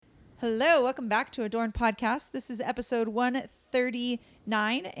Hello, welcome back to Adorned Podcast. This is episode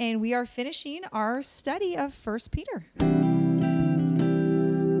 139, and we are finishing our study of 1 Peter.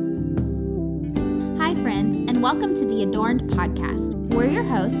 Hi, friends, and welcome to the Adorned Podcast. We're your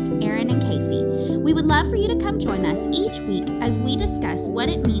hosts, Aaron and Casey. We would love for you to come join us each week as we discuss what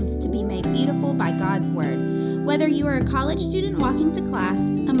it means to be made beautiful by God's Word. Whether you are a college student walking to class,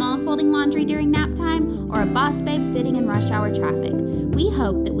 a mom folding laundry during nap time, or a boss babe sitting in rush hour traffic, we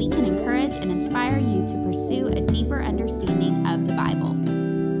hope that we can encourage and inspire you to pursue a deeper understanding of the Bible.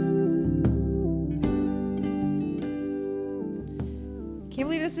 Can't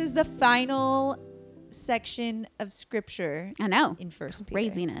believe this is the final section of Scripture. I know. In 1 Peter.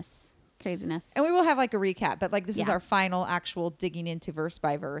 Craziness. And we will have like a recap, but like this is Yeah. our final actual digging into verse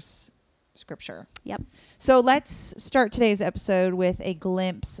by verse Scripture. Yep. So let's start today's episode with a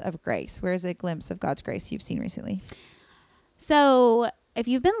glimpse of grace. Where's a glimpse of God's grace you've seen recently? So if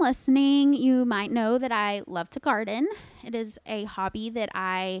you've been listening, you might know that I love to garden. It is a hobby that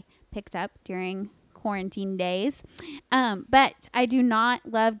I picked up during quarantine days. But I do not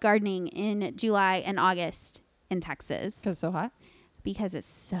love gardening in July and August in Texas Because it's so hot. because it's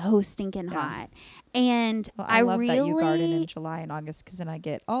so stinking Yeah. hot. And Well, I love really that you garden in July and August because then I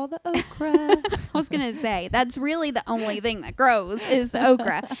get all the okra. I was going to say, that's really the only thing that grows is the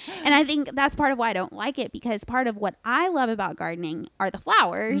okra. And I think that's part of why I don't like it, because part of what I love about gardening are the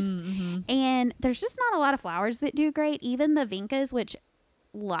flowers. Mm-hmm. And there's just not a lot of flowers that do great. Even the vincas, which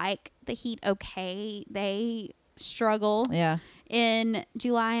like the heat okay, they struggle Yeah. in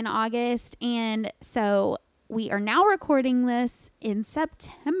July and August. And so we are now recording this in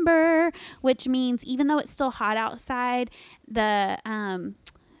September, which means even though it's still hot outside, the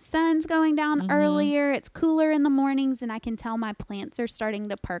sun's going down earlier. It's cooler in the mornings, and I can tell my plants are starting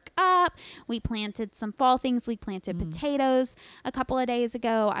to perk up. We planted some fall things. We planted potatoes a couple of days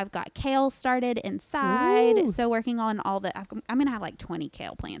ago. I've got kale started inside. Ooh. So working on all the, I'm going to have like 20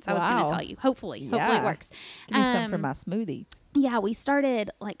 kale plants. I was going Wow. to tell you. Hopefully it Yeah. works. Give me some for my smoothies. Yeah, we started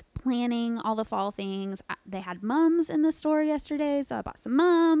like planning all the fall things. They had mums in the store yesterday, so I bought some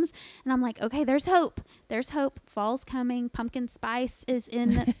mums. And I'm like, okay, there's hope. There's hope. Fall's coming. Pumpkin spice is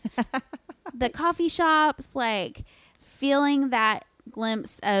in the coffee shops, like feeling that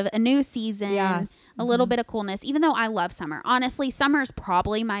glimpse of a new season, Yeah. a little bit of coolness, even though I love summer. Honestly, summer's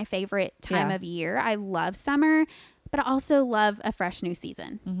probably my favorite time Yeah. of year. I love summer, but I also love a fresh new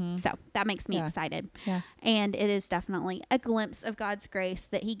season. So that makes me Yeah. excited. Yeah. And it is definitely a glimpse of God's grace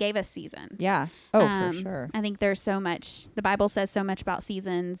that he gave us seasons. Yeah. Oh, for Um, sure. I think there's so much, the Bible says so much about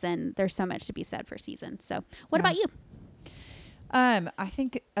seasons, and there's so much to be said for seasons. So what Yeah. about you? I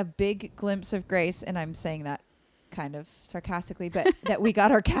think a big glimpse of grace, and I'm saying that kind of sarcastically, but that we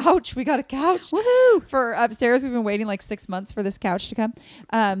got our couch. We got a couch for upstairs. We've been waiting like 6 months for this couch to come.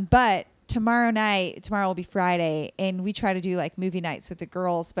 But tomorrow will be Friday, and we try to do like movie nights with the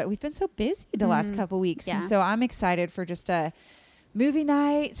girls, but we've been so busy the last couple weeks. Yeah. And so I'm excited for just a movie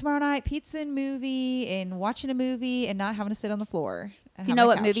night tomorrow night, pizza and movie, and watching a movie and not having to sit on the floor. And Do you have know my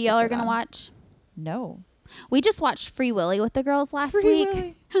what couch movie y'all sit are going to on. watch? No. We just watched Free Willy with the girls last Free week.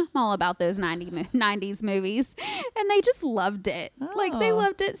 Willy. I'm all about those 90s movies. And they just loved it. Like, they Oh.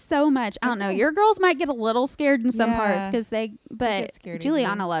 loved it so much. I don't know. Okay. Your girls might get a little scared in some parts Yeah. because but get scared easily.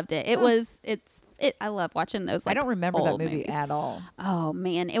 Juliana loved it. I love watching those. Like, I don't remember that old movie movies. at all. Oh,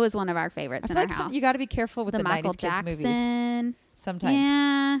 man. It was one of our favorites I in feel our like house. you got to be careful with the Michael 90s kids movies Jackson. sometimes.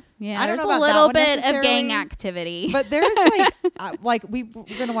 Yeah. I don't There's know a about that little one bit of gang necessarily, activity. But there's like, we were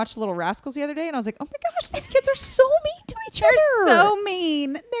going to watch Little Rascals the other day, and I was like, oh my gosh, these kids are so mean to each other. so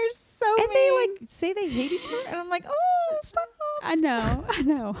mean. They're so and mean. they like say they hate each other, and I'm like, oh, stop. I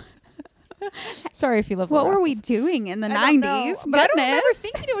know. Sorry if you love What Little were we Rascals. doing in the I don't know, 90s? but I don't remember Goodness.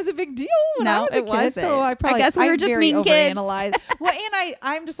 thinking it was a big deal when No, I was a it kid. wasn't. So I probably guess we were just very mean kids. overanalyze. Well, and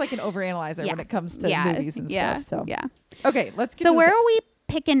I'm just like an overanalyzer when it comes to movies and stuff. So yeah. okay, let's get So to the where text. are we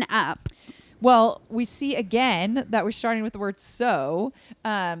picking up? Well, we see again that we're starting with the word so.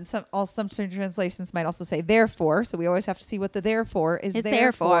 Some translations might also say therefore. So we always have to see what the therefore is It's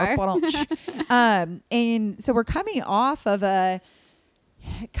there for. therefore. And so we're coming off of a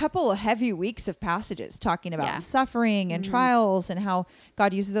couple of heavy weeks of passages talking about Yeah. suffering and trials and how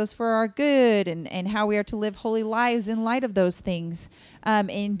God uses those for our good and how we are to live holy lives in light of those things.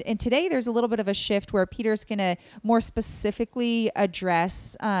 And today there's a little bit of a shift where Peter's going to more specifically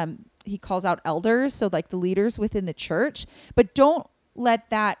address, he calls out elders, so like the leaders within the church, but don't let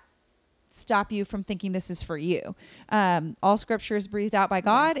that stop you from thinking this is for you. All scripture is breathed out by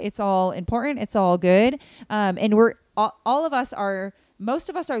God. It's all important. It's all good. And we're all of us are, most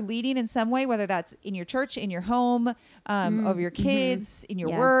of us are leading in some way, whether that's in your church, in your home, of your kids, in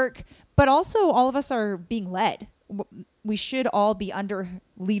your work, but also all of us are being led. We should all be under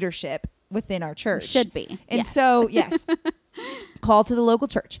leadership within our church. Should be. And so, yes, call to the local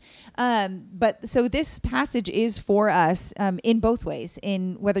church. But so this passage is for us in both ways,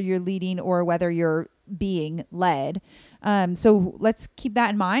 in whether you're leading or whether you're being led. So let's keep that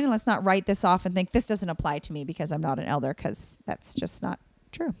in mind, and let's not write this off and think this doesn't apply to me because I'm not an elder, because that's just not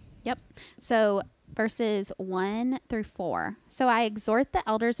true. Yep. So verses 1-4. So I exhort the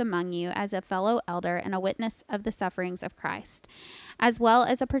elders among you as a fellow elder and a witness of the sufferings of Christ, as well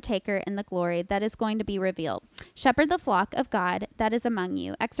as a partaker in the glory that is going to be revealed. Shepherd the flock of God that is among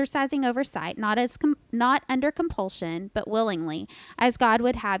you, exercising oversight, not under compulsion, but willingly, as God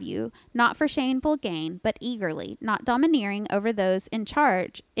would have you, not for shameful gain, but eagerly, not domineering over those in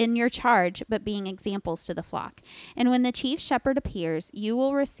your charge, but being examples to the flock. And when the chief shepherd appears, you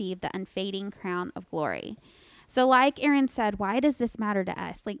will receive the unfading crown of glory. So like Aaron said, why does this matter to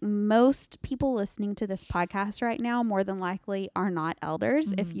us? Like, most people listening to this podcast right now, more than likely, are not elders.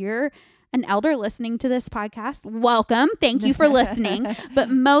 Mm-hmm. If you're an elder listening to this podcast, welcome. Thank you for listening. But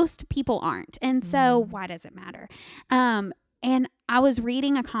most people aren't. And so why does it matter? And I was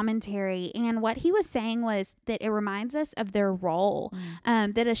reading a commentary, and what he was saying was that it reminds us of their role,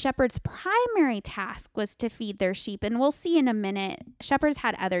 that a shepherd's primary task was to feed their sheep. And we'll see in a minute, shepherds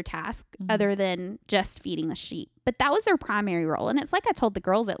had other tasks other than just feeding the sheep, but that was their primary role. And it's like I told the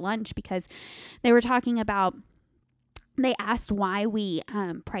girls at lunch, because they were talking about, they asked why we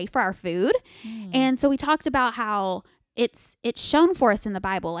pray for our food. And so we talked about how it's shown for us in the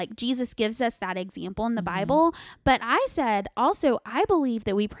Bible. Like, Jesus gives us that example in the Bible. But I said also, I believe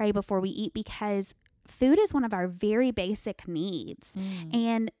that we pray before we eat because food is one of our very basic needs.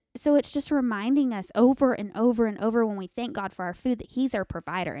 And so it's just reminding us over and over and over when we thank God for our food that he's our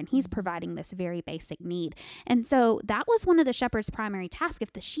provider and he's providing this very basic need. And so that was one of the shepherd's primary tasks.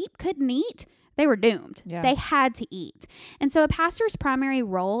 If the sheep couldn't eat, they were doomed. Yeah. They had to eat. And so a pastor's primary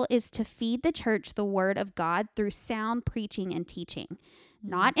role is to feed the church the word of God through sound preaching and teaching,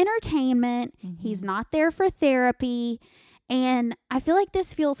 not entertainment. He's not there for therapy. And I feel like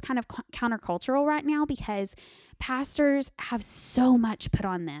this feels kind of countercultural right now, because pastors have so much put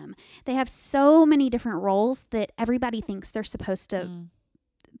on them. They have so many different roles that everybody thinks they're supposed to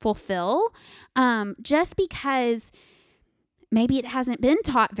fulfill, just because maybe it hasn't been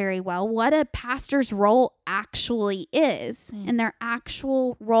taught very well what a pastor's role actually is. And their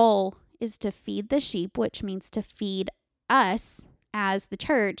actual role is to feed the sheep, which means to feed us as the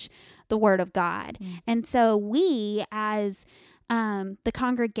church the word of God. And so we as the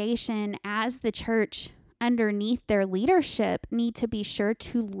congregation, as the church underneath their leadership, need to be sure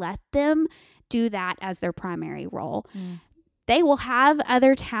to let them do that as their primary role. They will have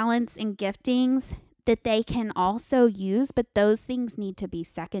other talents and giftings that they can also use, but those things need to be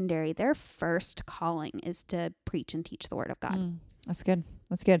secondary. Their first calling is to preach and teach the word of God. That's good.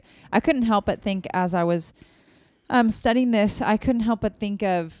 That's good. I couldn't help but think, as I was studying this, I couldn't help but think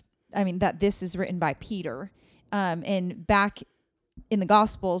of, that this is written by Peter. And back in the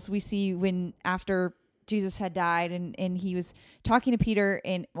Gospels, we see when after Jesus had died and he was talking to Peter,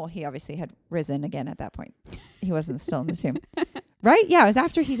 and he obviously had risen again at that point. He wasn't still in the tomb. Right? Yeah, it was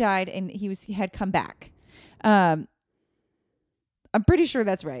after he died and he had come back. I'm pretty sure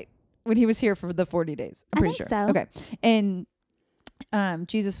that's right. When he was here for the 40 days. I'm pretty sure. So. Okay. And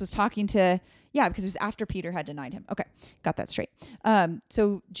Jesus was talking to, because it was after Peter had denied him. Okay. Got that straight.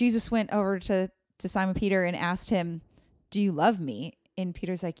 So Jesus went over to Simon Peter and asked him, "Do you love me?" And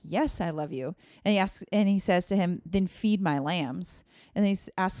Peter's like, "Yes, I love you." And he says to him, "Then feed my lambs." And then he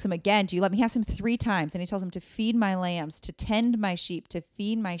asks him again, "Do you love me?" He asks him 3 times, and he tells him to feed my lambs, to tend my sheep, to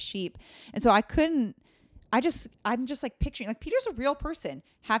feed my sheep. And so I'm just like picturing, like, Peter's a real person,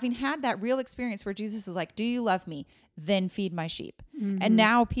 having had that real experience where Jesus is like, "Do you love me? Then feed my sheep." And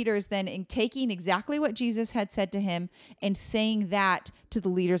now Peter's then taking exactly what Jesus had said to him and saying that to the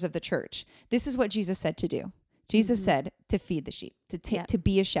leaders of the church. This is what Jesus said to do. Jesus said to feed the sheep, to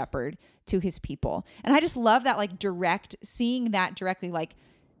be a shepherd to his people. And I just love that, like, seeing that directly, like,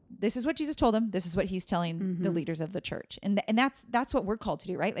 this is what Jesus told him. This is what he's telling the leaders of the church. And that's what we're called to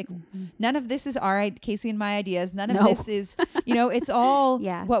do, right? Like, none of this is Casey and my ideas. None of this is, it's all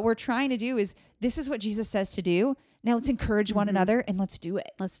what we're trying to do is, this is what Jesus says to do. Now let's encourage one another and let's do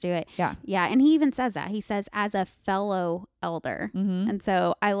it. Let's do it. Yeah. Yeah. And he even says that. He says, as a fellow elder. And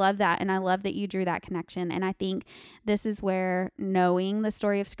so I love that. And I love that you drew that connection. And I think this is where knowing the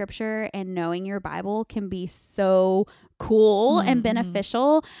story of Scripture and knowing your Bible can be so cool and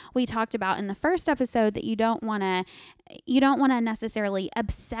beneficial. We talked about in the first episode that you don't want to necessarily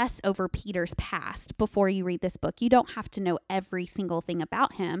obsess over Peter's past before you read this book. You don't have to know every single thing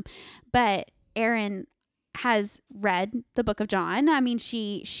about him. But Erin has read the book of John. I mean,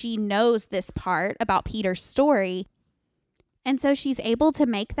 she knows this part about Peter's story. And so she's able to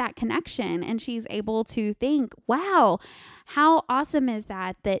make that connection, and she's able to think, wow, how awesome is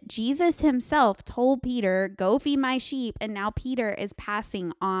that Jesus himself told Peter, go feed my sheep. And now Peter is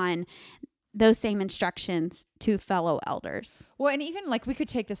passing on those same instructions to fellow elders. Well, and even like we could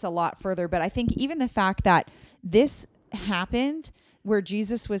take this a lot further, but I think even the fact that this happened where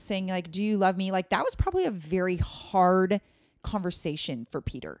Jesus was saying, like, do you love me? Like, that was probably a very hard conversation for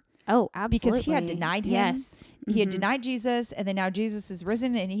Peter. Oh, absolutely. Because he had denied him. Yes. He had denied Jesus, and then now Jesus is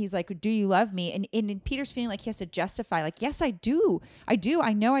risen, and he's like, do you love me? And Peter's feeling like he has to justify, like, yes, I do.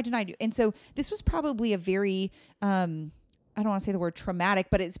 I know I denied you. And so this was probably a very, I don't want to say the word traumatic,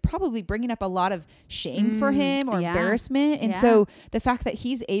 but it's probably bringing up a lot of shame for him or embarrassment. And so the fact that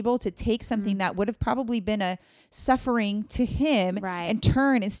he's able to take something that would have probably been a suffering to him and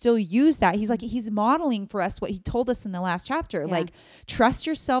turn and still use that. He's like, he's modeling for us what he told us in the last chapter, like trust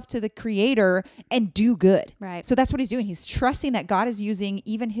yourself to the Creator and do good. Right. So that's what he's doing. He's trusting that God is using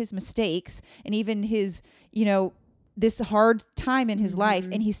even his mistakes and even his, this hard time in his life,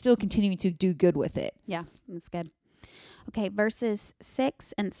 and he's still continuing to do good with it. Yeah, that's good. Okay, verses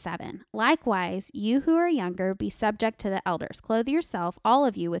 6 and 7. Likewise, you who are younger, be subject to the elders. Clothe yourself, all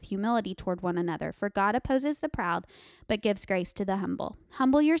of you, with humility toward one another. For God opposes the proud, but gives grace to the humble.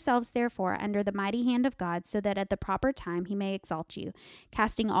 Humble yourselves, therefore, under the mighty hand of God, so that at the proper time he may exalt you,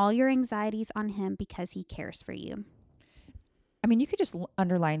 casting all your anxieties on him because he cares for you. I mean, you could just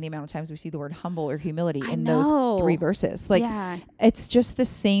underline the amount of times we see the word humble or humility in those 3 verses. Like, it's just the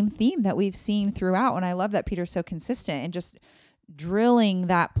same theme that we've seen throughout. And I love that Peter's so consistent and just drilling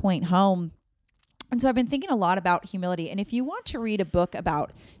that point home. And so I've been thinking a lot about humility. And if you want to read a book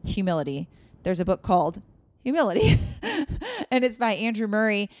about humility, there's a book called Humility, and it's by Andrew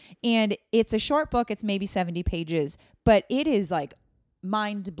Murray. And it's a short book. It's maybe 70 pages, but it is like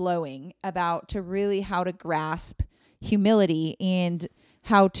mind blowing about to really how to grasp humility and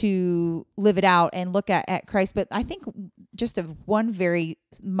how to live it out and look at Christ. But I think just one very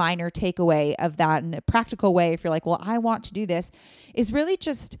minor takeaway of that in a practical way, if you're like, well, I want to do this, is really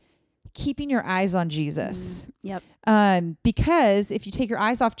just keeping your eyes on Jesus. Yep. Because if you take your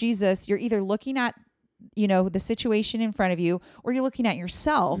eyes off Jesus, you're either looking at the situation in front of you, or you're looking at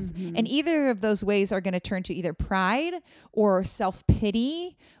yourself. And either of those ways are going to turn to either pride or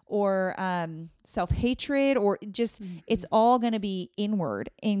self-pity or self-hatred, or just it's all going to be inward.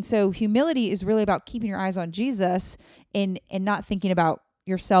 And so humility is really about keeping your eyes on Jesus and not thinking about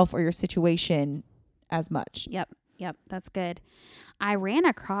yourself or your situation as much. Yep. That's good. I ran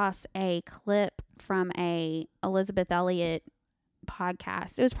across a clip from a Elizabeth Elliot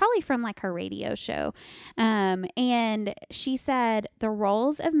podcast. It was probably from like her radio show. And she said, the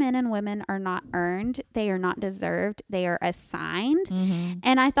roles of men and women are not earned. They are not deserved. They are assigned.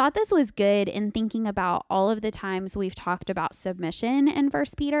 And I thought this was good in thinking about all of the times we've talked about submission in 1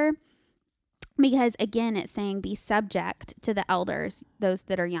 Peter. Because again, it's saying be subject to the elders, those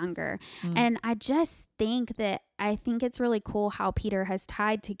that are younger. And I just think it's really cool how Peter has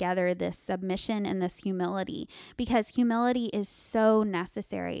tied together this submission and this humility, because humility is so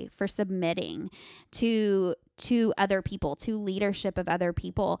necessary for submitting to other people, to leadership of other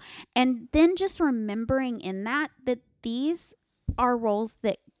people. And then just remembering in that these are roles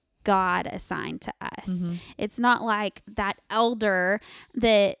that God assigned to us. It's not like that elder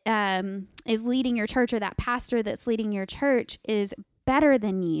that is leading your church, or that pastor that's leading your church is better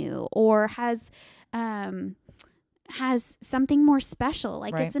than you, or has something more special.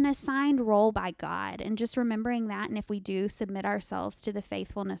 Like it's an assigned role by God, and just remembering that. And if we do submit ourselves to the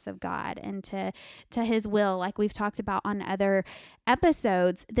faithfulness of God and to his will, like we've talked about on other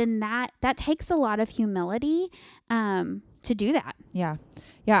episodes, then that takes a lot of humility to do that. Yeah.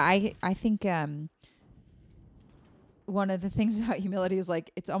 I think one of the things about humility is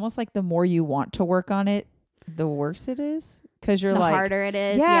like, it's almost like the more you want to work on it, the worse it is. Cause you're the like, harder it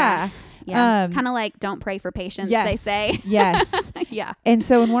is. Yeah. Kind of like, don't pray for patience, they say. Yes. Yeah. And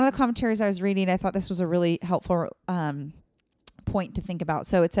so in one of the commentaries I was reading, I thought this was a really helpful point to think about.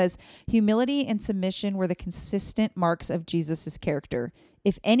 So it says, humility and submission were the consistent marks of Jesus's character.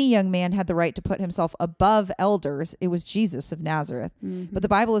 If any young man had the right to put himself above elders, it was Jesus of Nazareth. Mm-hmm. But the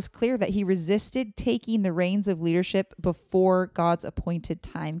Bible is clear that he resisted taking the reins of leadership before God's appointed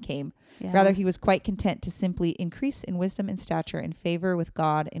time came. Yeah. Rather, he was quite content to simply increase in wisdom and stature and favor with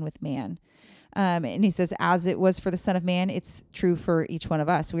God and with man. And he says, as it was for the Son of Man, it's true for each one of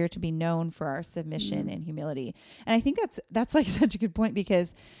us. We are to be known for our submission and humility. And I think that's like such a good point,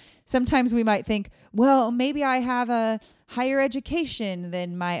 because sometimes we might think, well, maybe I have a higher education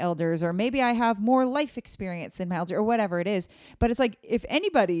than my elders, or maybe I have more life experience than my elders, or whatever it is. But it's like, if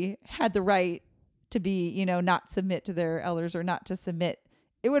anybody had the right to be, not submit to their elders or not to submit,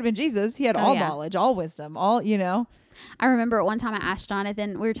 it would have been Jesus. He had all knowledge, all wisdom, all. I remember at one time I asked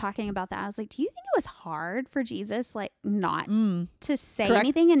Jonathan, we were talking about that. I was like, do you think it was hard for Jesus, like, not to say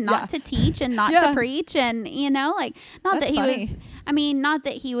anything and not to teach and not to preach? And, not That's that he funny. was, not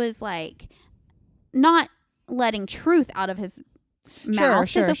that he was like, not letting truth out of his mouth,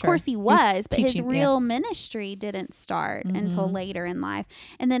 because of course he was, but his real ministry didn't start until later in life.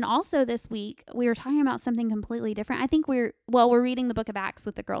 And then also this week we were talking about something completely different. I think we're reading the book of Acts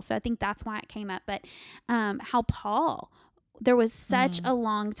with the girls, so I think that's why it came up. But how Paul, there was such a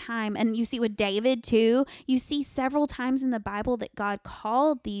long time, and you see with David too, you see several times in the Bible that God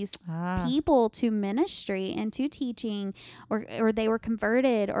called these people to ministry and to teaching, or they were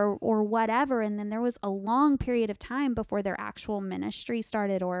converted or whatever, and then there was a long period of time before their actual ministry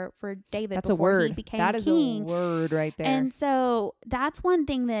started, or for David, that's a before word. He became that is king. a word right there. And so that's one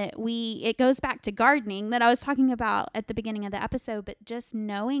thing that it goes back to gardening that I was talking about at the beginning of the episode, but just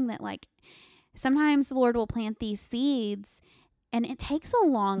knowing that, like, sometimes the Lord will plant these seeds and it takes a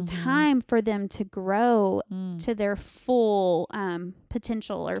long time for them to grow to their full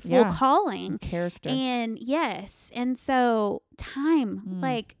potential or full calling. Character. And yes. And so time,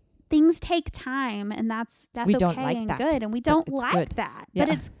 like, things take time, and that's we okay don't like and that, good. And we don't like good. that. Yeah.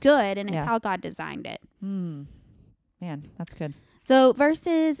 But it's good, and it's how God designed it. Man, that's good. So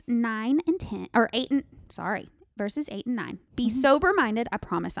verses 8 and 9. Be sober-minded. I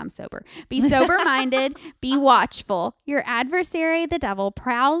promise I'm sober. Be sober-minded. Be watchful. Your adversary, the devil,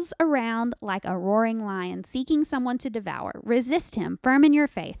 prowls around like a roaring lion, seeking someone to devour. Resist him, firm in your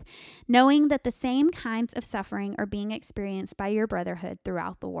faith, knowing that the same kinds of suffering are being experienced by your brotherhood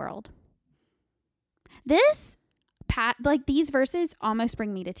throughout the world. These verses almost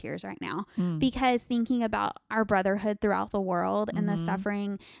bring me to tears right now, because thinking about our brotherhood throughout the world and the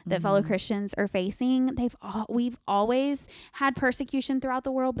suffering that fellow Christians are facing, we've always had persecution throughout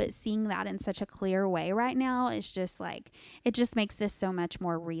the world, but seeing that in such a clear way right now is just like, it just makes this so much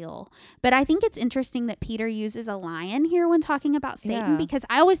more real. But I think it's interesting that Peter uses a lion here when talking about Satan, because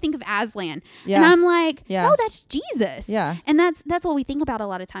I always think of Aslan, and I'm like, no, that's Jesus. Yeah. And that's what we think about a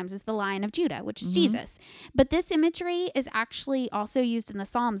lot of times, is the Lion of Judah, which is Jesus. But this imagery is actually also used in the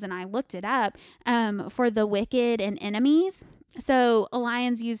Psalms, and I looked it up, for the wicked and enemies. So a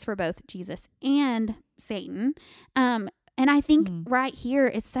lion's used for both Jesus and Satan. And I think right here,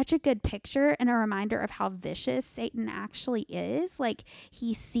 it's such a good picture and a reminder of how vicious Satan actually is. Like,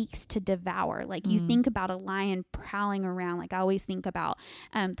 he seeks to devour. Like, you think about a lion prowling around. Like, I always think about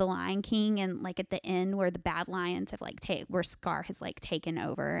the Lion King, and like at the end where the bad lions have where Scar has like taken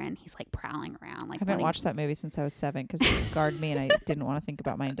over, and he's like prowling around. Like, I haven't watched that movie since I was 7 because it scarred me, and I didn't want to think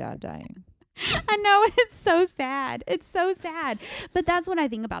about my dad dying. I know, it's so sad. It's so sad. But that's what I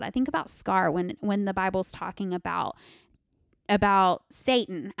think about. I think about Scar when the Bible's talking about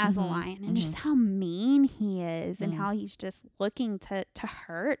Satan as a lion, and just how mean he is, and how he's just looking to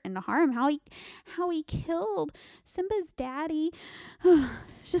hurt and to harm, how he killed Simba's daddy.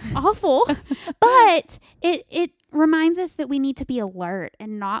 It's just awful. But it reminds us that we need to be alert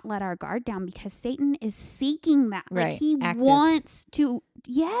and not let our guard down, because Satan is seeking that. Right. Like, he Active. wants to,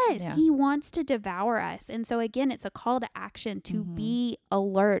 he wants to devour us. And so again, it's a call to action to be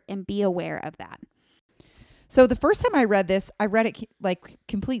alert and be aware of that. So the first time I read this, I read it like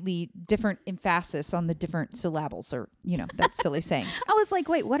completely different emphasis on the different syllables, or, that silly saying. I was like,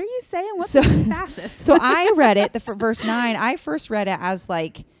 wait, what are you saying? What's the emphasis? So I read it, verse 9, I first read it as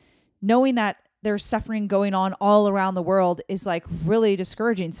like, knowing that there's suffering going on all around the world is like really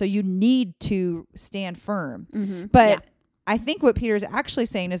discouraging. So you need to stand firm. But I think what Peter's actually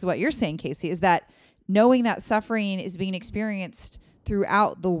saying is what you're saying, Casey, is that knowing that suffering is being experienced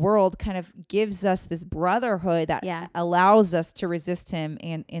throughout the world kind of gives us this brotherhood that allows us to resist him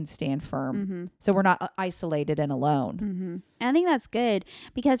and stand firm. So we're not isolated and alone. I think that's good,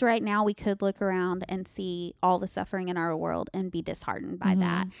 because right now we could look around and see all the suffering in our world and be disheartened by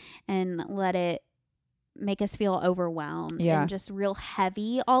that, and let it make us feel overwhelmed Yeah. and just real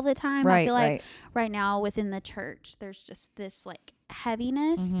heavy all the time. I feel like right now within the church, there's just this like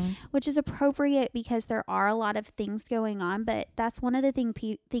heaviness, which is appropriate because there are a lot of things going on. But that's one of the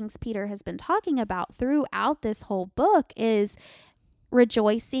things Peter has been talking about throughout this whole book is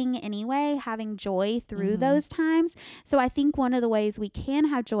rejoicing anyway, having joy through those times. So I think one of the ways we can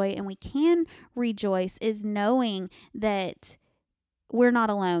have joy and we can rejoice is knowing that we're not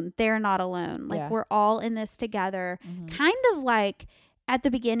alone. They're not alone. Like we're all in this together. Kind of like at the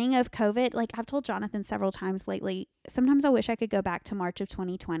beginning of COVID, like I've told Jonathan several times lately, sometimes I wish I could go back to March of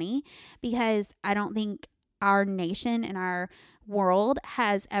 2020 because I don't think our nation and our world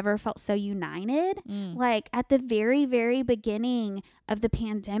has ever felt so united. Like at the very, very beginning of the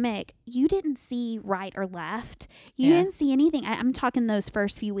pandemic, you didn't see right or left. You didn't see anything. I'm talking those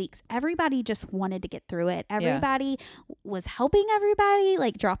first few weeks. Everybody just wanted to get through it. Everybody was helping everybody,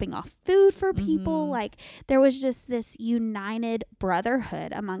 like dropping off food for people. Like there was just this united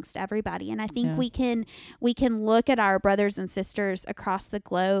brotherhood amongst everybody. And I think we can look at our brothers and sisters across the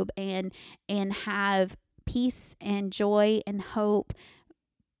globe and have peace and joy and hope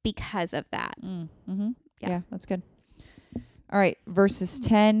because of that. Yeah, that's good. All right, verses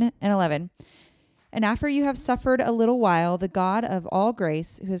 10 and 11. And after you have suffered a little while, the God of all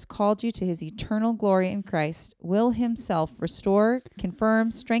grace, who has called you to his eternal glory in Christ, will himself restore,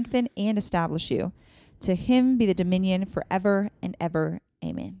 confirm, strengthen, and establish you. To him be the dominion forever and ever.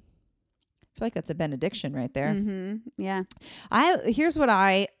 Amen. I feel like that's a benediction right there. Yeah. Here's what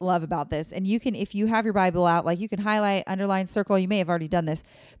I love about this. And you can, if you have your Bible out, like you can highlight, underline, circle. You may have already done this,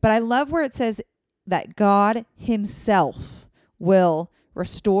 but I love where it says that God himself will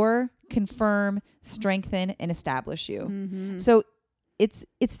restore, confirm, strengthen, and establish you. So it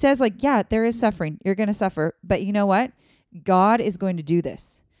says like, yeah, there is suffering. You're going to suffer, but you know what? God is going to do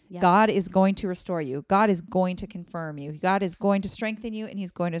this. Yep. God is going to restore you. God is going to confirm you. God is going to strengthen you, and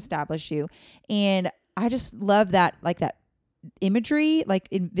he's going to establish you. And I just love that, like that imagery, like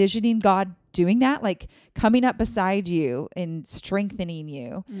envisioning God doing that, like coming up beside you and strengthening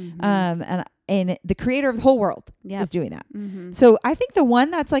you. And the creator of the whole world is doing that. So I think the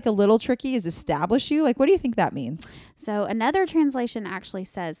one that's like a little tricky is establish you. Like, what do you think that means? So another translation actually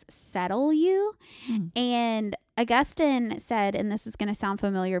says settle you. And Augustine said, and this is going to sound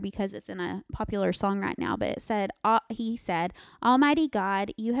familiar because it's in a popular song right now, but it said, he said, Almighty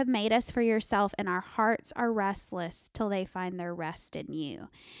God, you have made us for yourself, and our hearts are restless till they find their rest in you.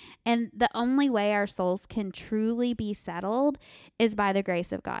 And the only way our souls can truly be settled is by the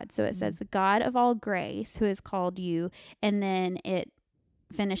grace of God. So it says the God of all grace who has called you, and then it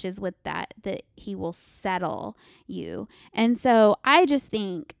finishes with that he will settle you. And so I just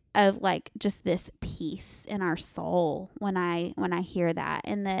think of like just this peace in our soul when I hear that,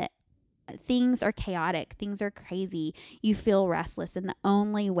 and that things are chaotic, things are crazy, you feel restless, and the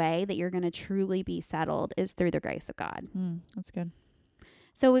only way that you're going to truly be settled is through the grace of God. That's good.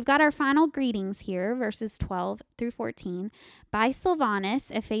 So we've got our final greetings here, verses 12 through 14. By Silvanus,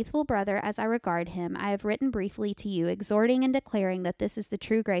 a faithful brother as I regard him, I have written briefly to you, exhorting and declaring that this is the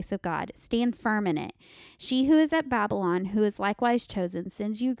true grace of God. Stand firm in it. She who is at Babylon, who is likewise chosen,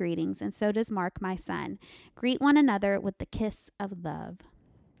 sends you greetings, and so does Mark, my son. Greet one another with the kiss of love.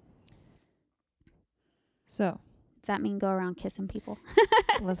 So, does that mean go around kissing people?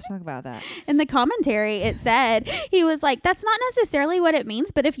 Let's talk about that. In the commentary, it said, he was like, that's not necessarily what it means,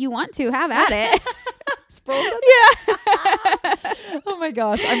 but if you want to, have at it. Sproul said that? Yeah. Oh my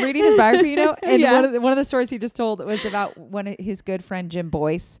gosh. I'm reading his biography, and one of the stories he just told was about when his good friend Jim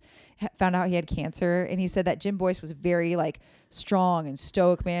Boyce found out he had cancer, and he said that Jim Boyce was very like strong and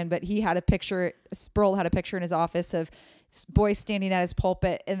stoic man, but he had a picture, Sproul had a picture in his office of Boyce standing at his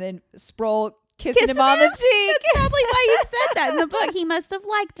pulpit, and then Sproul kissing him on the cheek. That's probably why he said that in the book. He must have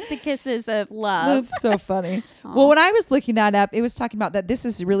liked the kisses of love. That's so funny. Well, when I was looking that up, it was talking about that this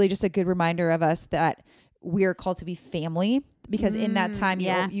is really just a good reminder of us that we are called to be family, because in that time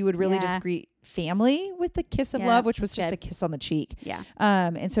you would really just greet family with the kiss of love, which was just a kiss on the cheek. Yeah.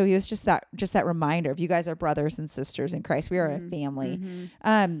 And so he was just that reminder of you guys are brothers and sisters in Christ. We are a family.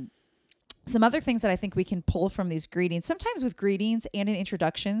 Some other things that I think we can pull from these greetings, sometimes with greetings and in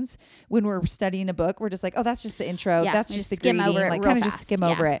introductions, when we're studying a book, we're just like, oh, that's just the intro. Yeah, that's just the greeting. Like kind of just skim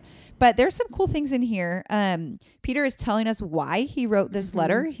over it. But there's some cool things in here. Peter is telling us why he wrote this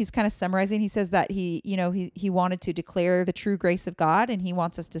letter. He's kind of summarizing. He says that he wanted to declare the true grace of God, and he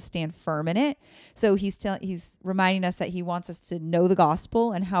wants us to stand firm in it. So he's reminding us that he wants us to know the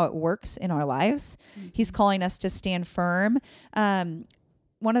gospel and how it works in our lives. He's calling us to stand firm.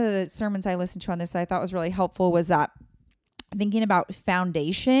 One of the sermons I listened to on this I thought was really helpful was that thinking about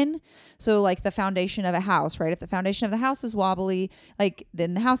foundation. So like the foundation of a house, right? If the foundation of the house is wobbly, like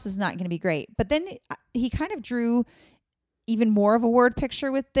then the house is not going to be great. But then he kind of drew even more of a word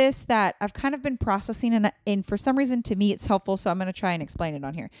picture with this that I've kind of been processing, and for some reason to me it's helpful. So I'm going to try and explain it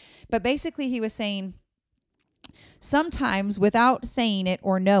on here. But basically he was saying, sometimes without saying it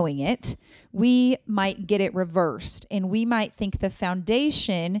or knowing it, we might get it reversed, and we might think the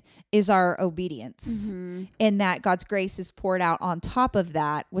foundation is our obedience, and that God's grace is poured out on top of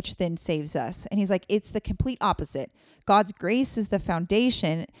that, which then saves us. And he's like, it's the complete opposite. God's grace is the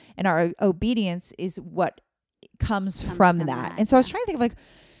foundation, and our obedience is what comes from that. And so I was trying to think of like,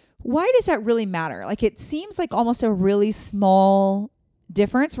 why does that really matter? Like, it seems like almost a really small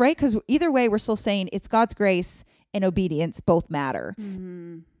difference, right? Because either way, we're still saying it's God's grace and obedience both matter.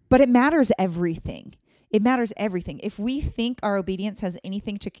 But it matters everything. It matters everything. If we think our obedience has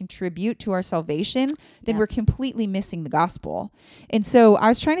anything to contribute to our salvation, then we're completely missing the gospel. And so I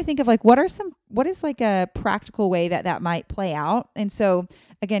was trying to think of like, what is like a practical way that might play out? And so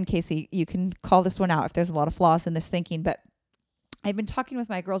again, Casey, you can call this one out if there's a lot of flaws in this thinking, but I've been talking with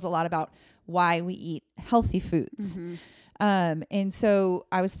my girls a lot about why we eat healthy foods. And so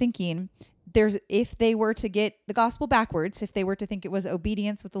I was thinking, if they were to get the gospel backwards, if they were to think it was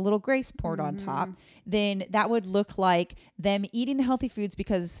obedience with a little grace poured on top, then that would look like them eating the healthy foods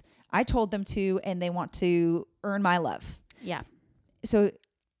because I told them to, and they want to earn my love. Yeah. So,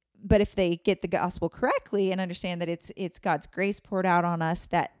 but if they get the gospel correctly and understand that it's God's grace poured out on us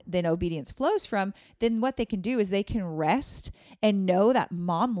that then obedience flows from, then what they can do is they can rest and know that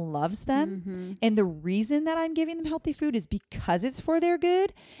mom loves them. And the reason that I'm giving them healthy food is because it's for their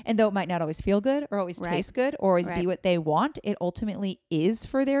good. And though it might not always feel good or always taste good or always be what they want, it ultimately is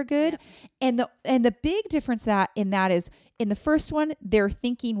for their good. And the big difference in that is, in the first one, they're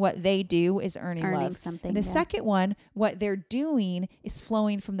thinking what they do is earning love. Something. In the second one, what they're doing is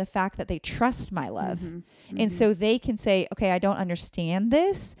flowing from the fact that they trust my love. And so they can say, okay, I don't understand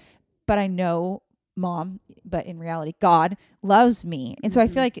this, but I know mom, but in reality, God loves me. And so I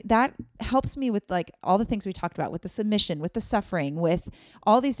feel like that helps me with like all the things we talked about, with the submission, with the suffering, with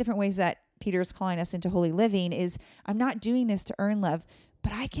all these different ways that Peter is calling us into holy living. Is I'm not doing this to earn love,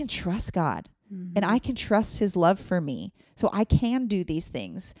 but I can trust God. And I can trust his love for me. So I can do these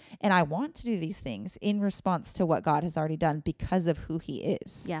things. And I want to do these things in response to what God has already done because of who he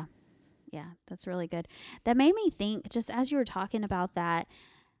is. Yeah. Yeah. That's really good. That made me think, just as you were talking about that,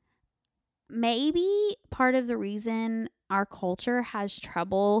 maybe part of the reason our culture has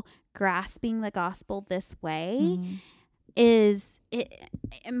trouble grasping the gospel this way is it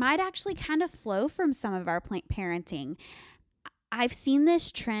might actually kind of flow from some of our parenting. I've seen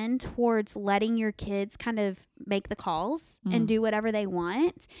this trend towards letting your kids kind of make the calls and do whatever they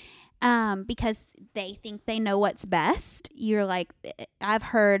want because they think they know what's best. You're like, I've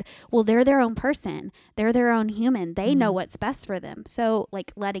heard, well, they're their own person. They're their own human. They know what's best for them. So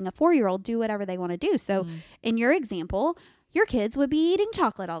like letting a 4-year-old do whatever they want to do. So in your example, your kids would be eating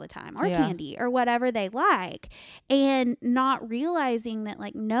chocolate all the time or candy or whatever they like, and not realizing that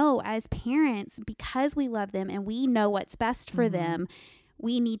like, no, as parents, because we love them and we know what's best for them,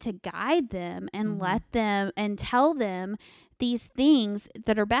 we need to guide them and let them and tell them these things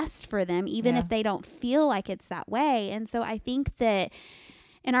that are best for them, even if they don't feel like it's that way. And so I think that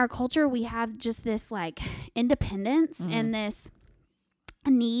in our culture, we have just this like independence and this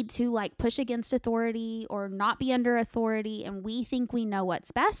need to like push against authority or not be under authority, and we think we know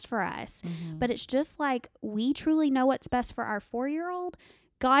what's best for us. But it's just like, we truly know what's best for our 4-year-old.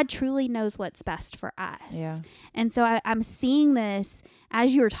 God truly knows what's best for us. And so I'm seeing this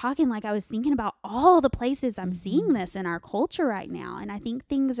as you were talking, like I was thinking about all the places I'm seeing this in our culture right now. And I think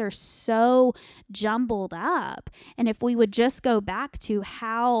things are so jumbled up. And if we would just go back to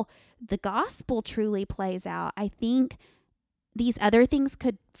how the gospel truly plays out, I think these other things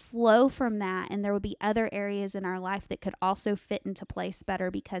could flow from that, and there would be other areas in our life that could also fit into place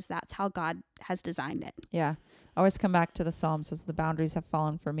better because that's how God has designed it. Yeah. I always come back to the Psalms as the boundaries have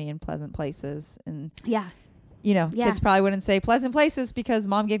fallen for me in pleasant places. And you know, kids probably wouldn't say pleasant places because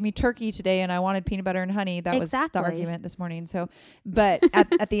mom gave me turkey today and I wanted peanut butter and honey. That was the argument this morning. So, but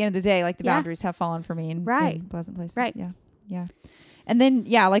at the end of the day, like the boundaries have fallen for me in pleasant places. Right. Yeah. Yeah. And then,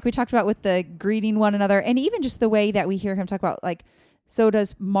 like we talked about with the greeting one another, and even just the way that we hear him talk about, like, so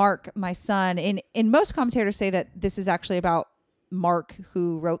does Mark, my son. And most commentators say that this is actually about Mark,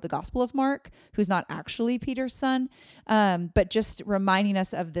 who wrote the Gospel of Mark, who's not actually Peter's son, but just reminding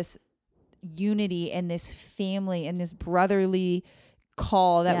us of this unity and this family and this brotherly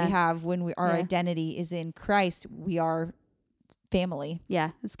call that we have when our identity is in Christ. We are family.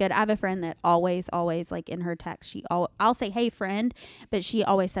 Yeah, it's good. I have a friend that always, like in her text, I'll say, hey, friend, but she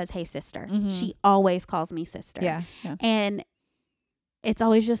always says, hey, sister. She always calls me sister. Yeah. And it's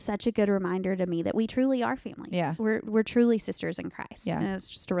always just such a good reminder to me that we truly are family. Yeah. We're truly sisters in Christ. Yeah. And it's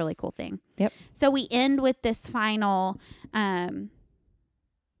just a really cool thing. Yep. So we end with this final, not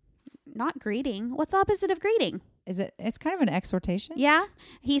greeting. What's the opposite of greeting? It's kind of an exhortation. Yeah.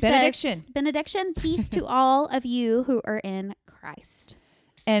 He Benediction. says, benediction, peace to all of you who are in Christ.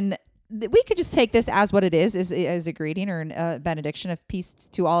 And we could just take this as what it is a greeting or a benediction of peace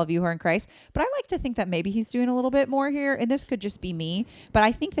to all of you who are in Christ. But I like to think that maybe he's doing a little bit more here, and this could just be me. But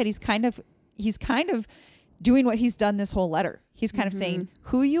I think that he's kind of doing what he's done this whole letter. He's kind of saying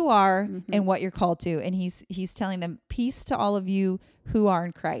who you are and what you're called to. And he's telling them peace to all of you who are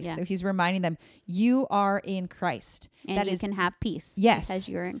in Christ. Yeah. So he's reminding them you are in Christ. And you can have peace. Yes. Because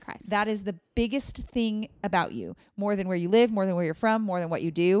you're in Christ. That is the biggest thing about you. More than where you live, more than where you're from, more than what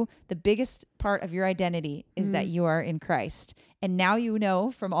you do. The biggest part of your identity is that you are in Christ. And now you know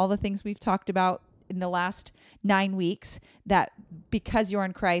from all the things we've talked about in the last 9 weeks that because you're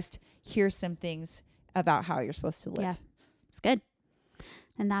in Christ, here's some things about how you're supposed to live. Yeah. It's good.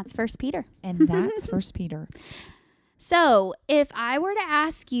 And that's 1 Peter. And that's 1 Peter. So if I were to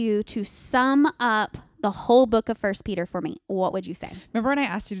ask you to sum up the whole book of 1 Peter for me, what would you say? Remember when I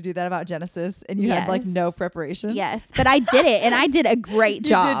asked you to do that about Genesis and you had like no preparation? Yes, but I did it and I did a great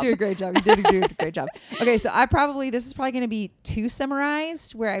job. You did do a great job. You did do a great job. Okay, so this is probably going to be too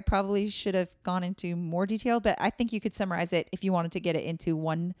summarized where I probably should have gone into more detail, but I think you could summarize it if you wanted to get it into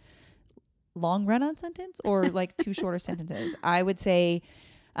one long run-on sentence or like two shorter sentences. I would say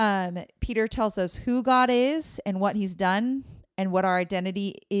Peter tells us who God is and what he's done and what our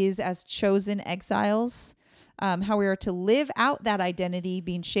identity is as chosen exiles, how we are to live out that identity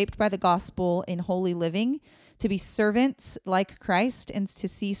being shaped by the gospel in holy living, to be servants like Christ, and to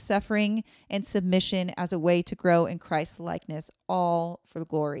see suffering and submission as a way to grow in Christ's likeness, all for the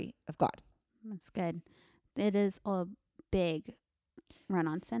glory of God. That's good. It is a big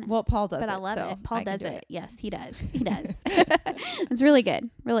run-on sentence. Well, Paul does but it. I love so it. Paul does it. it. Yes, he does. He does. It's really good.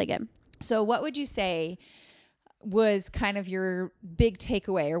 Really good. So what would you say was kind of your big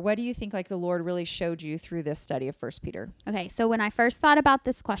takeaway, or what do you think like the Lord really showed you through this study of 1 Peter? Okay, so when I first thought about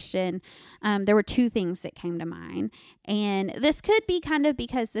this question, there were two things that came to mind. And this could be kind of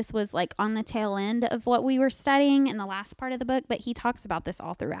because this was like on the tail end of what we were studying in the last part of the book, but he talks about this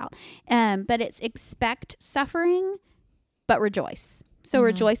all throughout. But it's expect suffering, but rejoice. So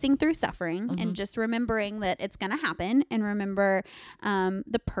rejoicing through suffering and just remembering that it's going to happen, and remember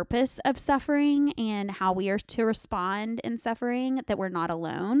the purpose of suffering and how we are to respond in suffering, that we're not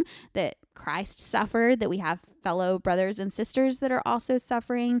alone, that Christ suffered, that we have fellow brothers and sisters that are also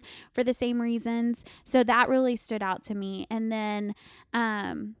suffering for the same reasons. So that really stood out to me. And then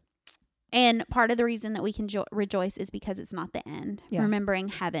and part of the reason that we can rejoice is because it's not the end, remembering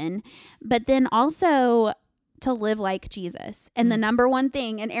heaven. But then also to live like Jesus. And the number one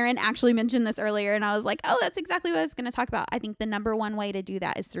thing, and Aaron actually mentioned this earlier, and I was like, oh, that's exactly what I was going to talk about. I think the number one way to do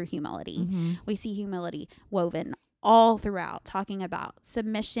that is through humility. We see humility woven all throughout, talking about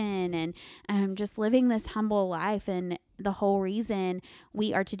submission and just living this humble life. And the whole reason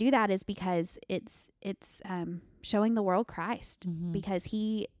we are to do that is because it's showing the world Christ, because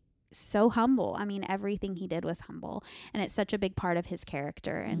he so humble. I mean, everything he did was humble, and it's such a big part of his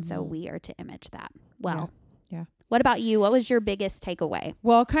character. And so we are to image that. Well, yeah. What about you? What was your biggest takeaway?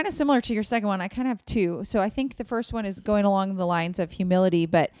 Well, kind of similar to your second one, I kind of have two. So I think the first one is going along the lines of humility,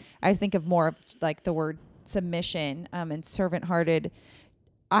 but I think of more of like the word submission and servant-hearted.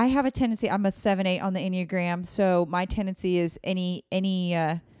 I have a tendency, I'm a 7-8 on the Enneagram, so my tendency is any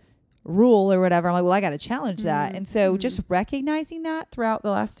rule or whatever, I'm like, well, I got to challenge that. And so just recognizing that throughout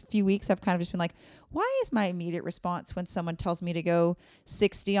the last few weeks, I've kind of just been like, why is my immediate response when someone tells me to go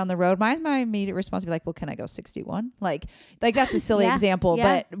 60 on the road? Why is my immediate response to be like, well, can I go 61? Like that's a silly example,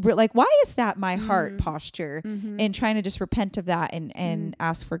 but like, why is that my heart posture? And trying to just repent of that and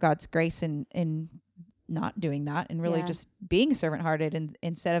ask for God's grace and not doing that, and really just being servant hearted, and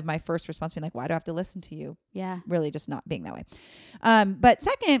instead of my first response being like, why do I have to listen to you? Yeah. Really just not being that way. But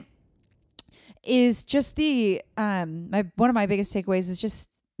second is just the, one of my biggest takeaways is just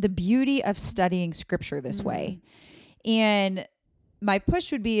the beauty of studying scripture this way. And my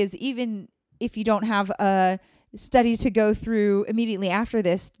push would be is, even if you don't have a study to go through immediately after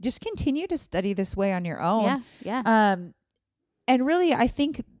this, just continue to study this way on your own. And really, I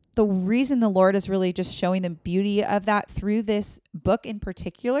think the reason the Lord is really just showing the beauty of that through this book in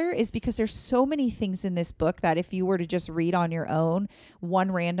particular is because there's so many things in this book that if you were to just read on your own,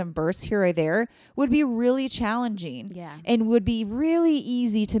 one random verse here or there would be really challenging and would be really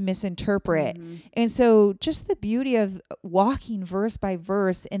easy to misinterpret. And so just the beauty of walking verse by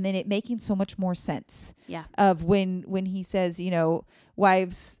verse and then it making so much more sense of when he says, you know,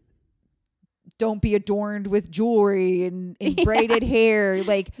 wives, don't be adorned with jewelry and braided hair,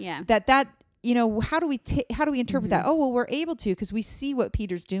 like that, you know, how do we interpret that? Oh, well, we're able to, because we see what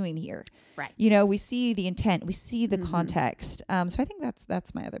Peter's doing here. Right. You know, we see the intent, we see the context. So I think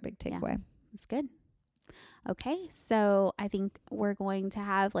that's my other big takeaway. That's good. Okay. So I think we're going to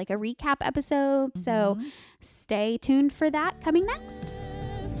have like a recap episode. So stay tuned for that coming next.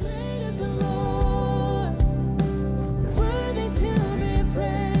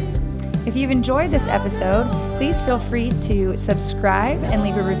 If you've enjoyed this episode, please feel free to subscribe and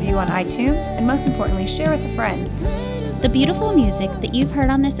leave a review on iTunes, and most importantly, share with a friend. The beautiful music that you've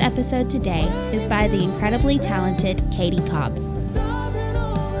heard on this episode today is by the incredibly talented Katie Cobbs.